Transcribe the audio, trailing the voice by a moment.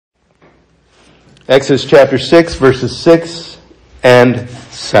Exodus chapter 6, verses 6 and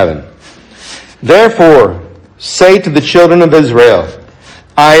 7. Therefore, say to the children of Israel,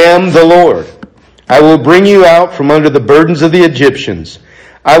 I am the Lord. I will bring you out from under the burdens of the Egyptians.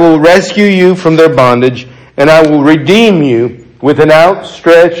 I will rescue you from their bondage, and I will redeem you with an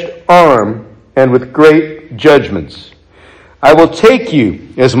outstretched arm and with great judgments. I will take you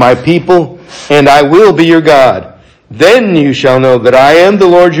as my people, and I will be your God. Then you shall know that I am the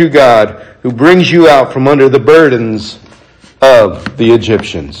Lord your God, who brings you out from under the burdens of the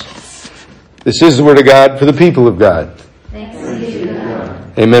Egyptians. This is the word of God for the people of God. Thanks be to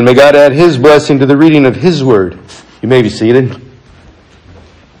God. Amen. May God add His blessing to the reading of His word. You may be seated.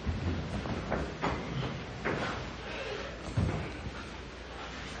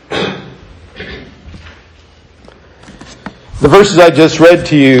 The verses I just read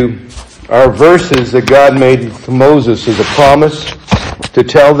to you are verses that God made to Moses as a promise to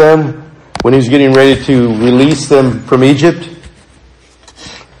tell them when He's getting ready to release them from Egypt.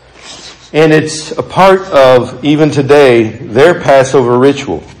 And it's a part of, even today, their Passover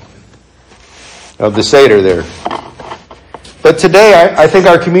ritual of the Seder there. But today, I think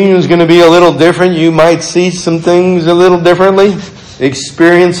our communion is going to be a little different. You might see some things a little differently,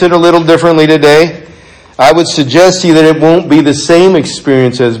 experience it a little differently today. I would suggest to you that it won't be the same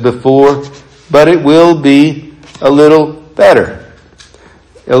experience as before, but it will be a little better,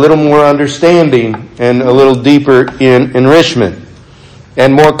 a little more understanding, and a little deeper in enrichment,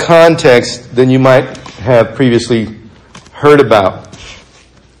 and more context than you might have previously heard about.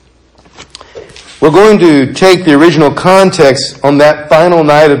 We're going to take the original context on that final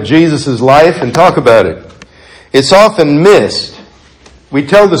night of Jesus' life and talk about it. It's often missed. We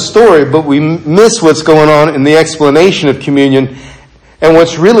tell the story, but we miss what's going on in the explanation of communion. And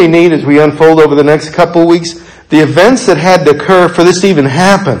what's really neat as we unfold over the next couple of weeks, the events that had to occur for this to even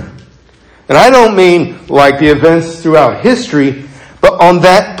happen. And I don't mean like the events throughout history, but on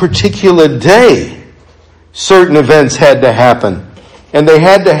that particular day, certain events had to happen. And they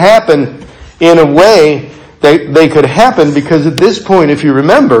had to happen in a way that they could happen because at this point, if you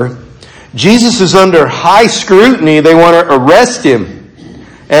remember, Jesus is under high scrutiny. They want to arrest Him.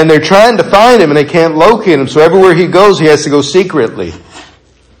 And they're trying to find Him and they can't locate Him. So everywhere He goes, He has to go secretly.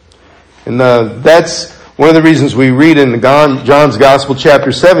 And that's one of the reasons we read in John's Gospel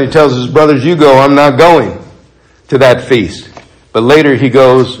chapter 7. He tells his brothers, you go, I'm not going to that feast. But later He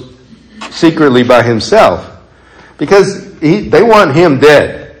goes secretly by Himself. Because they want Him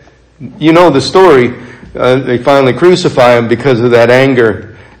dead. You know the story. They finally crucify Him because of that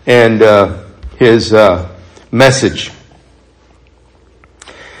anger and His message.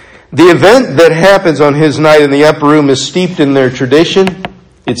 The event that happens on His night in the upper room is steeped in their tradition.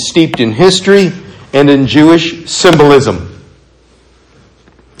 It's steeped in history and in Jewish symbolism.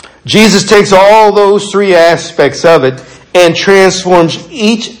 Jesus takes all those three aspects of it and transforms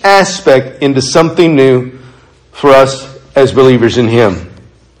each aspect into something new for us as believers in Him.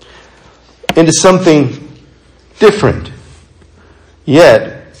 Into something different,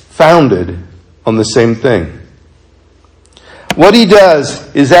 yet founded on the same thing. What He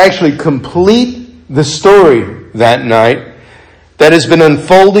does is actually complete the story that night that has been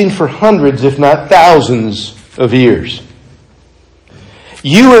unfolding for hundreds, if not thousands, of years.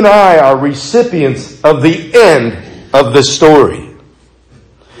 You and I are recipients of the end of the story.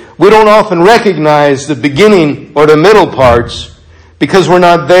 We don't often recognize the beginning or the middle parts because we're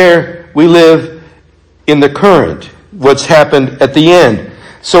not there. We live in the current, what's happened at the end.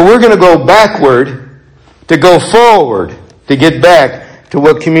 So we're going to go backward to go forward, to get back to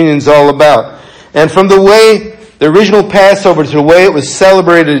what communion's all about. And from the way the original Passover to the way it was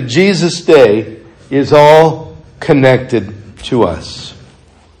celebrated Jesus' day is all connected to us.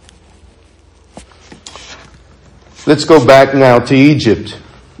 Let's go back now to Egypt,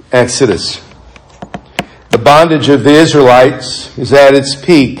 Exodus. The bondage of the Israelites is at its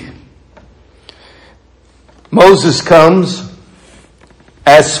peak. Moses comes,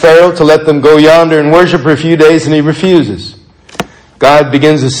 asks Pharaoh to let them go yonder and worship for a few days, and he refuses. God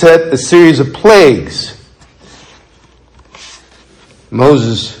begins to set a series of plagues.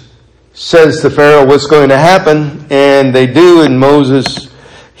 Moses says to Pharaoh what's going to happen, and they do, and Moses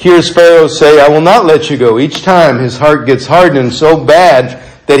hears Pharaoh say, I will not let you go. Each time his heart gets hardened so bad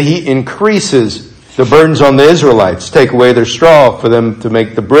that he increases the burdens on the Israelites, take away their straw for them to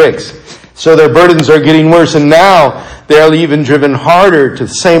make the bricks. So their burdens are getting worse, and now they're even driven harder to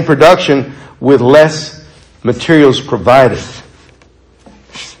the same production with less materials provided.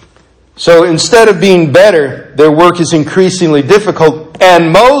 So instead of being better, their work is increasingly difficult.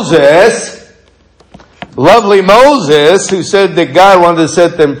 And Moses Lovely Moses, who said that God wanted to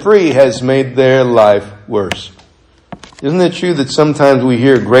set them free, has made their life worse. Isn't it true that sometimes we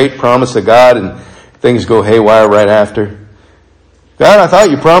hear a great promise of God and things go haywire right after? God, I thought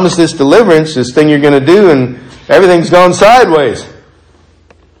you promised this deliverance, this thing you're going to do, and everything's gone sideways.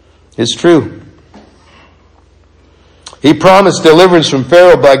 It's true. He promised deliverance from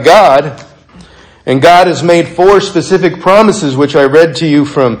Pharaoh by God, and God has made 4 specific promises, which I read to you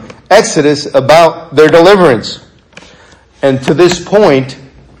from Exodus, about their deliverance. And to this point,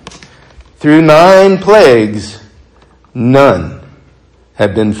 through 9 plagues, none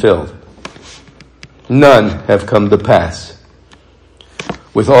have been filled. None have come to pass.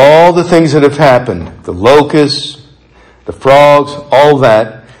 With all the things that have happened, the locusts, the frogs, all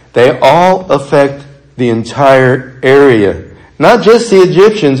that, they all affect the entire area. Not just the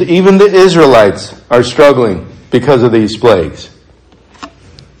Egyptians, even the Israelites are struggling because of these plagues.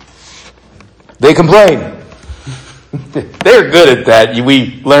 They complain. They're good at that.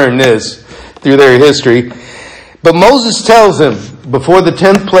 We learn this through their history. But Moses tells them before the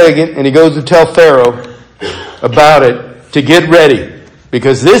 10th plague, and he goes to tell Pharaoh about it, to get ready.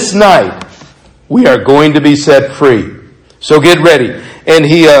 Because this night, we are going to be set free. So get ready. And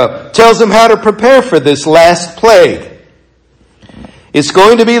he tells them how to prepare for this last plague. It's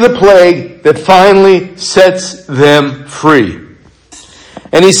going to be the plague that finally sets them free.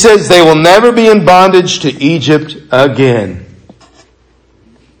 And he says they will never be in bondage to Egypt again.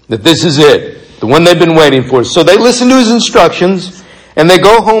 That this is it. The one they've been waiting for. So they listen to his instructions and they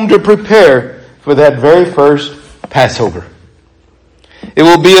go home to prepare for that very first Passover. It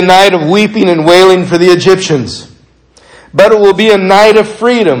will be a night of weeping and wailing for the Egyptians. But it will be a night of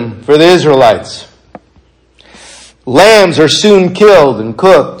freedom for the Israelites. Lambs are soon killed and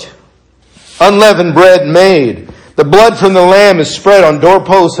cooked. Unleavened bread made. The blood from the lamb is spread on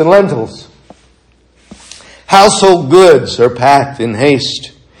doorposts and lintels. Household goods are packed in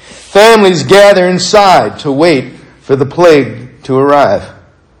haste. Families gather inside to wait for the plague to arrive.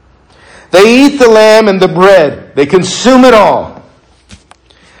 They eat the lamb and the bread. They consume it all.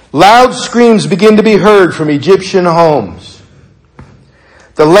 Loud screams begin to be heard from Egyptian homes.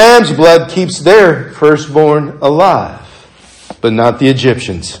 The lamb's blood keeps their firstborn alive, but not the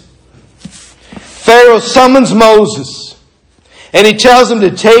Egyptians. Pharaoh summons Moses, and he tells him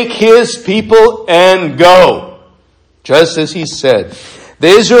to take his people and go. Just as he said. The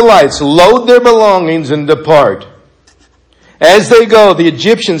Israelites load their belongings and depart. As they go, the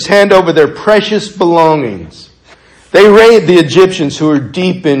Egyptians hand over their precious belongings. They raid the Egyptians who are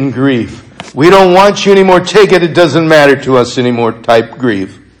deep in grief. We don't want you anymore. Take it. It doesn't matter to us anymore type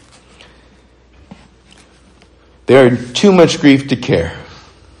grief. They are too much grief to care.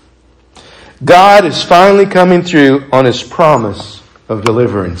 God is finally coming through on his promise of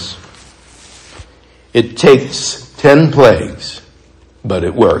deliverance. It takes 10 plagues, but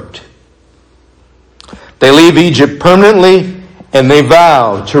it worked. They leave Egypt permanently, and they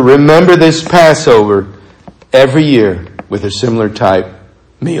vow to remember this Passover every year with a similar type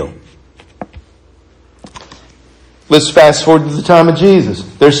meal. Let's fast forward to the time of Jesus.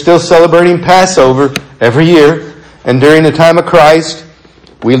 They're still celebrating Passover every year. And during the time of Christ,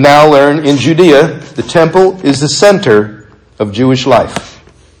 we now learn in Judea, the temple is the center of Jewish life.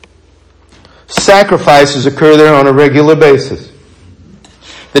 Sacrifices occur there on a regular basis.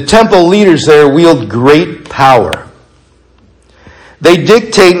 The temple leaders there wield great power. They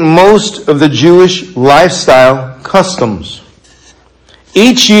dictate most of the Jewish lifestyle customs.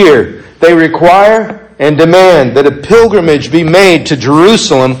 Each year, they require and demand that a pilgrimage be made to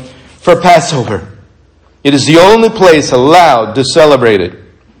Jerusalem for Passover. It is the only place allowed to celebrate it.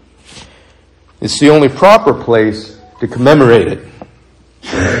 It's the only proper place to commemorate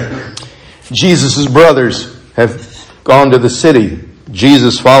it. Jesus' brothers have gone to the city.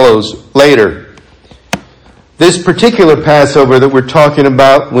 Jesus follows later. This particular Passover that we're talking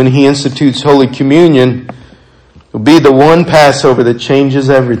about when he institutes Holy Communion will be the one Passover that changes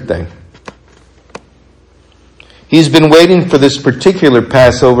everything. He's been waiting for this particular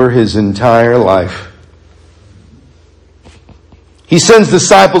Passover his entire life. He sends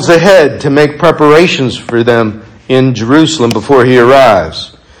disciples ahead to make preparations for them in Jerusalem before he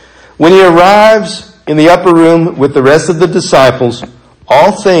arrives. When he arrives in the upper room with the rest of the disciples,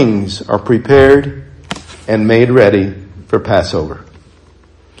 all things are prepared and made ready for Passover.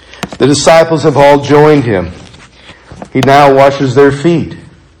 The disciples have all joined him. He now washes their feet.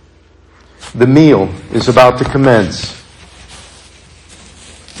 The meal is about to commence.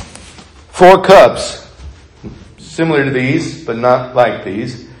 4 cups, similar to these, but not like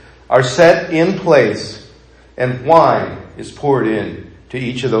these, are set in place, and wine is poured in to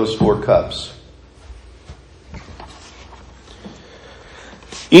each of those 4 cups.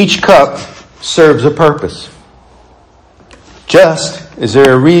 Each cup serves a purpose. Just as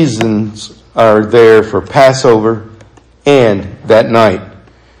there are reasons are there for Passover and that night.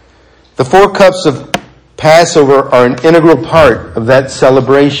 The 4 cups of Passover are an integral part of that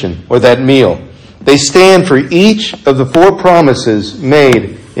celebration or that meal. They stand for each of the 4 promises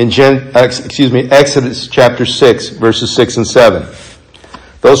made in Exodus chapter 6, verses 6 and 7.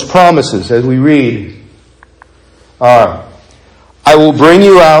 Those promises, as we read, are, I will bring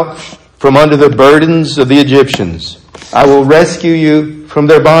you out from under the burdens of the Egyptians. I will rescue you from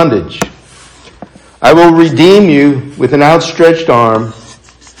their bondage. I will redeem you with an outstretched arm,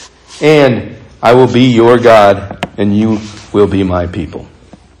 and I will be your God, and you will be my people.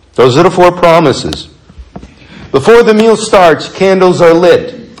 Those are the 4 promises. Before the meal starts, candles are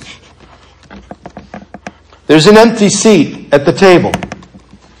lit. There's an empty seat at the table.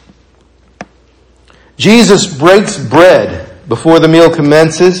 Jesus breaks bread before the meal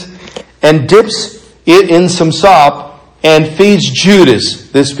commences and dips it in some sop and feeds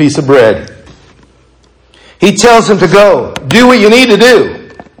Judas this piece of bread. He tells him to go. Do what you need to do.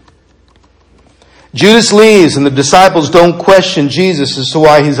 Judas leaves and the disciples don't question Jesus as to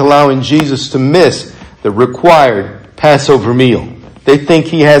why he's allowing Jesus to miss the required Passover meal. They think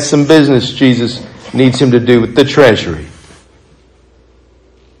he has some business Jesus needs him to do with the treasury.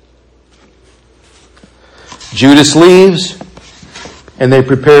 Judas leaves and they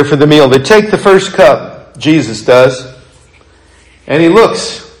prepare for the meal. They take the first cup, Jesus does, and he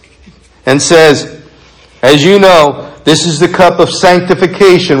looks and says, as you know, this is the cup of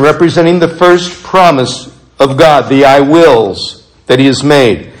sanctification representing the first promise of God, the I wills that he has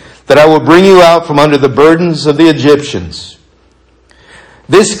made, that I will bring you out from under the burdens of the Egyptians.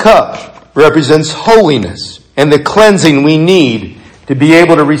 This cup represents holiness and the cleansing we need to be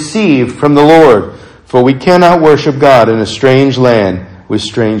able to receive from the Lord, for we cannot worship God in a strange land with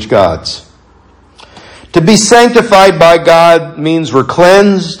strange gods. To be sanctified by God means we're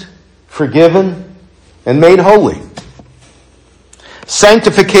cleansed, forgiven, and made holy.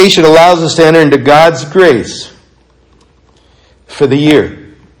 Sanctification allows us to enter into God's grace for the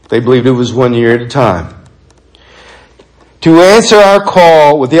year. They believed it was 1 year at a time. To answer our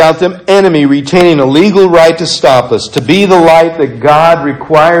call without the enemy retaining a legal right to stop us, to be the light that God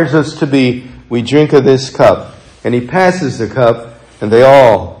requires us to be, we drink of this cup. And he passes the cup, and they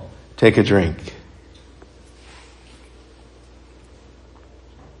all take a drink.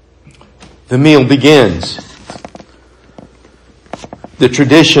 The meal begins. The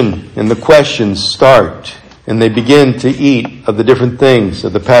tradition and the questions start, and they begin to eat of the different things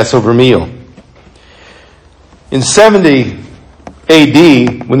of the Passover meal. In 70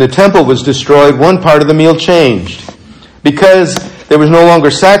 AD, when the temple was destroyed, one part of the meal changed. Because there was no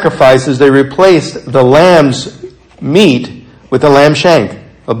longer sacrifices, they replaced the lamb's meat with a lamb shank,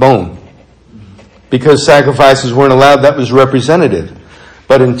 a bone. Because sacrifices weren't allowed, that was representative.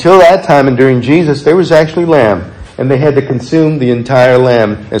 But until that time and during Jesus, there was actually lamb. And they had to consume the entire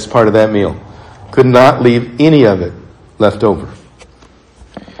lamb as part of that meal. Could not leave any of it left over.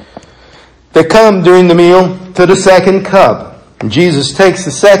 They come during the meal to the second cup. And Jesus takes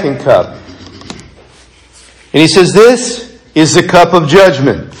the second cup. And he says, this is the cup of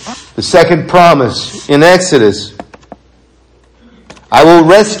judgment. The second promise in Exodus. I will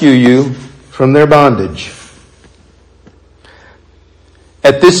rescue you from their bondage.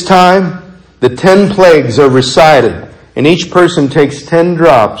 At this time, the 10 plagues are recited, and each person takes 10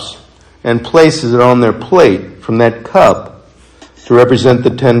 drops and places it on their plate from that cup to represent the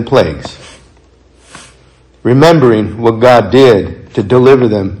 10 plagues. Remembering what God did to deliver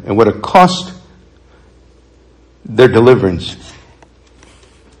them and what it cost their deliverance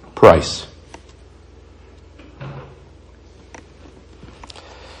price.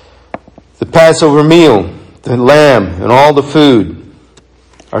 The Passover meal, the lamb, and all the food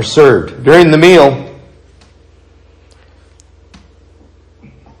are served. During the meal,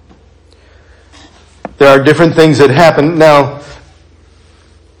 there are different things that happen. Now,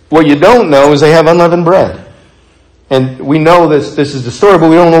 what you don't know is they have unleavened bread. And we know this is the story, but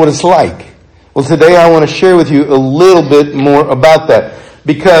we don't know what it's like. Well, today I want to share with you a little bit more about that.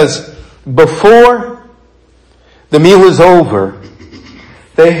 Because before the meal is over,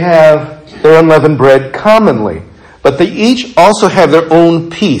 they have their unleavened bread commonly. But they each also have their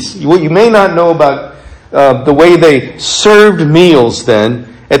own piece. What you may not know about the way they served meals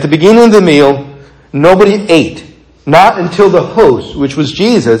then, at the beginning of the meal, nobody ate. Not until the host, which was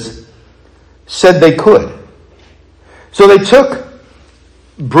Jesus, said they could. So they took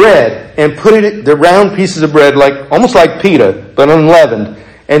bread and put it, the round pieces of bread, almost like pita, but unleavened,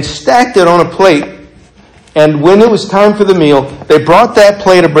 and stacked it on a plate And when it was time for the meal, they brought that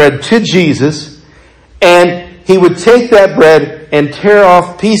plate of bread to Jesus, and he would take that bread and tear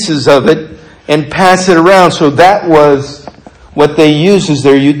off pieces of it and pass it around. So that was what they used as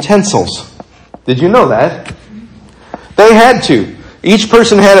their utensils. Did you know that? They had to. Each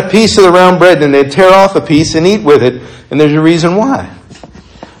person had a piece of the round bread, and they'd tear off a piece and eat with it. And there's a reason why.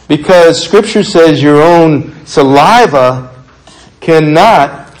 Because Scripture says your own saliva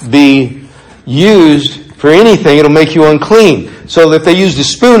cannot be used for anything. It'll make you unclean. So if they used a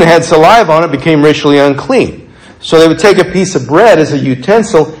spoon that had saliva on it, it became ritually unclean. So they would take a piece of bread as a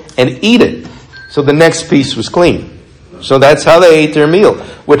utensil and eat it. So the next piece was clean. So that's how they ate their meal.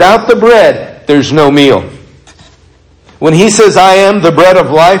 Without the bread, there's no meal. When he says, I am the bread of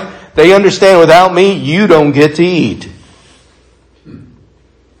life, they understand without me, you don't get to eat.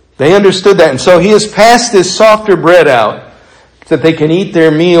 They understood that. And so he has passed this softer bread out so that they can eat their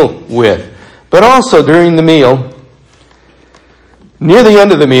meal with. But also during the meal, near the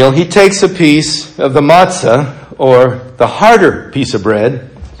end of the meal, he takes a piece of the matzah, or the harder piece of bread,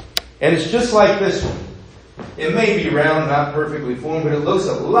 and it's just like this one. It may be round, not perfectly formed, but it looks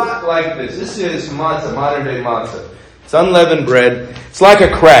a lot like this. This is matzah, modern day matzah. It's unleavened bread. It's like a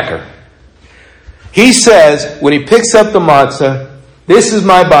cracker. He says, when he picks up the matzah, this is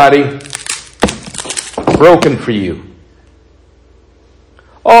my body broken for you.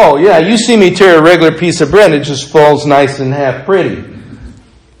 Oh, yeah, you see me tear a regular piece of bread, it just falls nice and half pretty.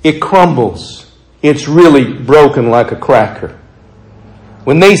 It crumbles. It's really broken like a cracker.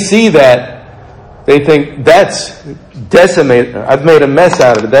 When they see that, they think, that's decimated. I've made a mess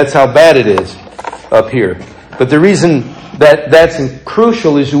out of it. That's how bad it is up here. But the reason that that's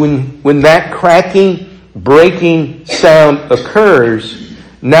crucial is when that cracking, breaking sound occurs,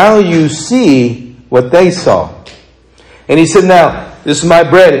 now you see what they saw. And he said, now, this is my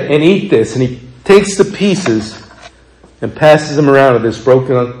bread, and eat this. And he takes the pieces and passes them around with this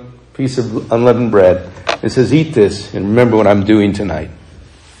broken piece of unleavened bread. And says, eat this and remember what I'm doing tonight.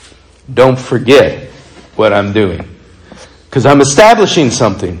 Don't forget what I'm doing. Because I'm establishing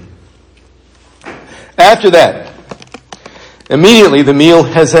something. After that, immediately the meal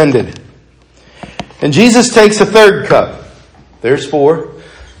has ended. And Jesus takes a third cup. There's 4.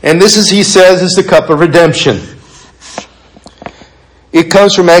 And this is, he says, is the cup of redemption. It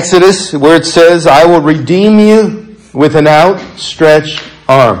comes from Exodus, where it says, I will redeem you with an outstretched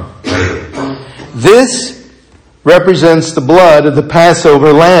arm. This represents the blood of the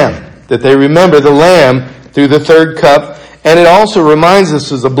Passover lamb, that they remember the lamb through the third cup, and it also reminds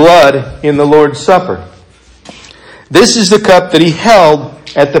us of the blood in the Lord's Supper. This is the cup that he held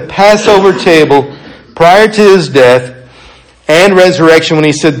at the Passover table prior to his death and resurrection when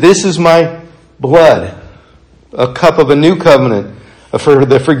he said, this is my blood, a cup of a new covenant for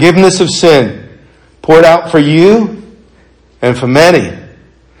the forgiveness of sin, poured out for you and for many.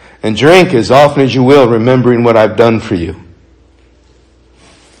 And drink as often as you will, remembering what I've done for you.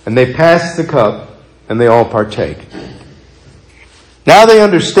 And they pass the cup, and they all partake. Now they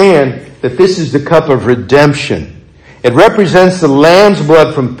understand that this is the cup of redemption. It represents the lamb's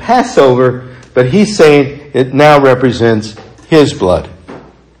blood from Passover, but he's saying it now represents his blood.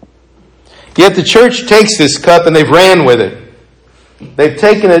 Yet the church takes this cup and they've ran with it. They've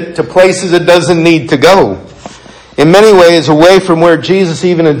taken it to places it doesn't need to go. In many ways, away from where Jesus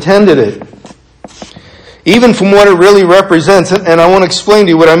even intended it. Even from what it really represents. And I want to explain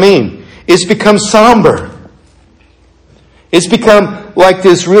to you what I mean. It's become somber. It's become like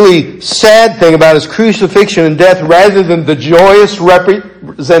this really sad thing about his crucifixion and death rather than the joyous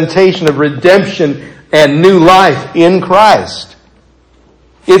representation of redemption and new life in Christ.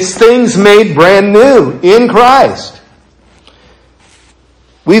 It's things made brand new in Christ.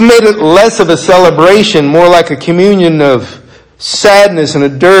 We've made it less of a celebration, more like a communion of sadness and a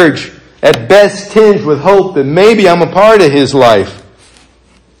dirge, at best tinged with hope that maybe I'm a part of his life.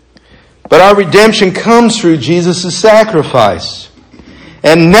 But our redemption comes through Jesus' sacrifice.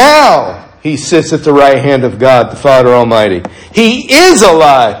 And now he sits at the right hand of God, the Father Almighty. He is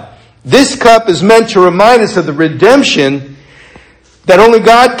alive. This cup is meant to remind us of the redemption that only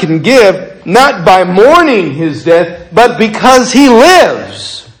God can give, not by mourning his death, but because he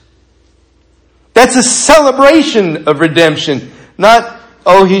lives. That's a celebration of redemption. Not,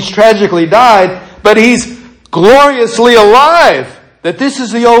 oh, he's tragically died, but he's gloriously alive. That this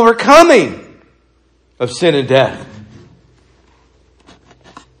is the overcoming of sin and death.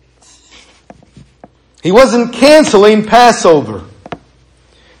 He wasn't canceling Passover.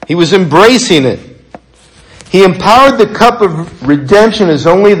 He was embracing it. He empowered the cup of redemption as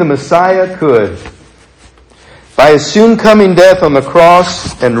only the Messiah could. By his soon coming death on the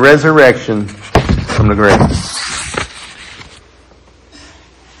cross and resurrection, from the grave.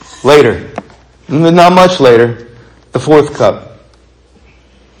 Later, not much later, the fourth cup.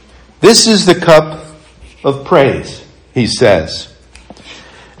 This is the cup of praise, he says.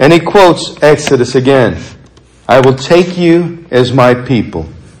 And he quotes Exodus again. I will take you as my people.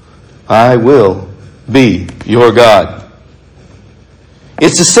 I will be your God.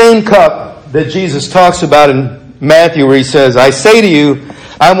 It's the same cup that Jesus talks about in Matthew where he says, I say to you,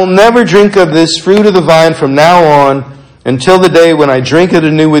 I will never drink of this fruit of the vine from now on until the day when I drink it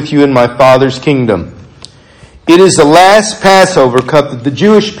anew with you in my Father's kingdom. It is the last Passover cup that the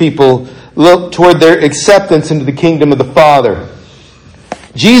Jewish people look toward their acceptance into the kingdom of the Father.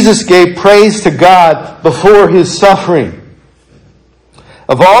 Jesus gave praise to God before his suffering.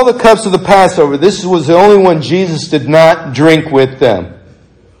 Of all the cups of the Passover, this was the only one Jesus did not drink with them.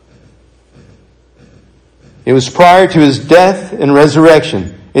 It was prior to his death and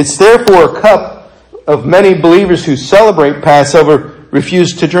resurrection. It's therefore a cup of many believers who celebrate Passover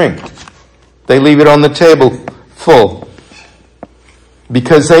refuse to drink. They leave it on the table full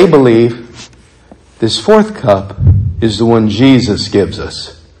because they believe this fourth cup is the one Jesus gives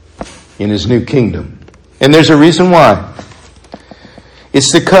us in his new kingdom. And there's a reason why.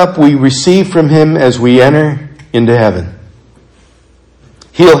 It's the cup we receive from him as we enter into heaven.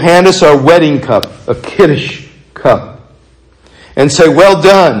 He'll hand us our wedding cup, a Kiddush cup, and say, well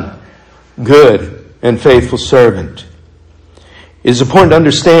done, good and faithful servant. It is important to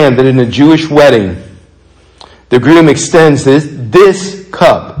understand that in a Jewish wedding, the groom extends this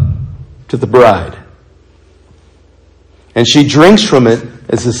cup to the bride. And she drinks from it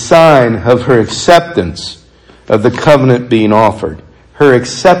as a sign of her acceptance of the covenant being offered. Her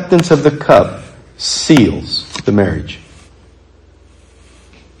acceptance of the cup seals the marriage.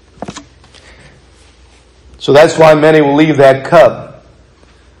 So that's why many will leave that cup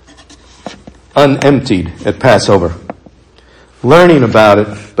unemptied at Passover, learning about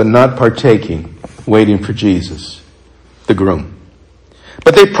it, but not partaking, waiting for Jesus, the groom.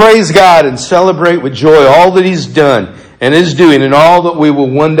 But they praise God and celebrate with joy all that he's done and is doing and all that we will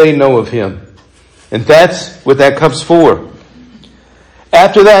one day know of him. And that's what that cup's for.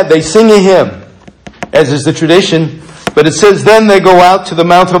 After that, they sing a hymn, as is the tradition, but it says then they go out to the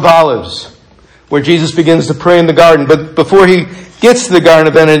Mount of Olives, where Jesus begins to pray in the garden. But before he gets to the Garden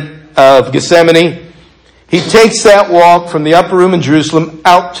of Gethsemane, he takes that walk from the upper room in Jerusalem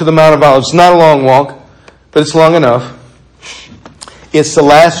out to the Mount of Olives. Not a long walk, but it's long enough. It's the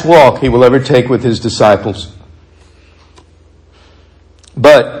last walk he will ever take with his disciples.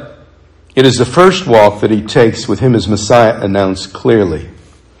 But it is the first walk that he takes with him as Messiah announced clearly.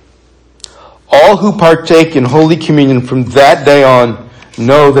 All who partake in Holy Communion from that day on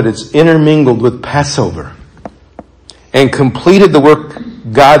know that it's intermingled with Passover and completed the work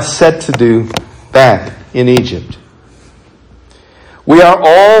God set to do back in Egypt. We are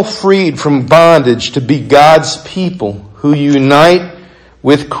all freed from bondage to be God's people who unite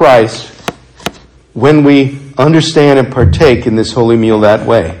with Christ when we understand and partake in this holy meal that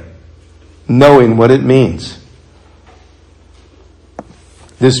way, knowing what it means.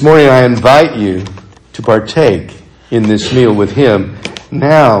 This morning I invite you to partake in this meal with him,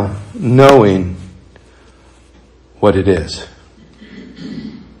 now knowing what it is.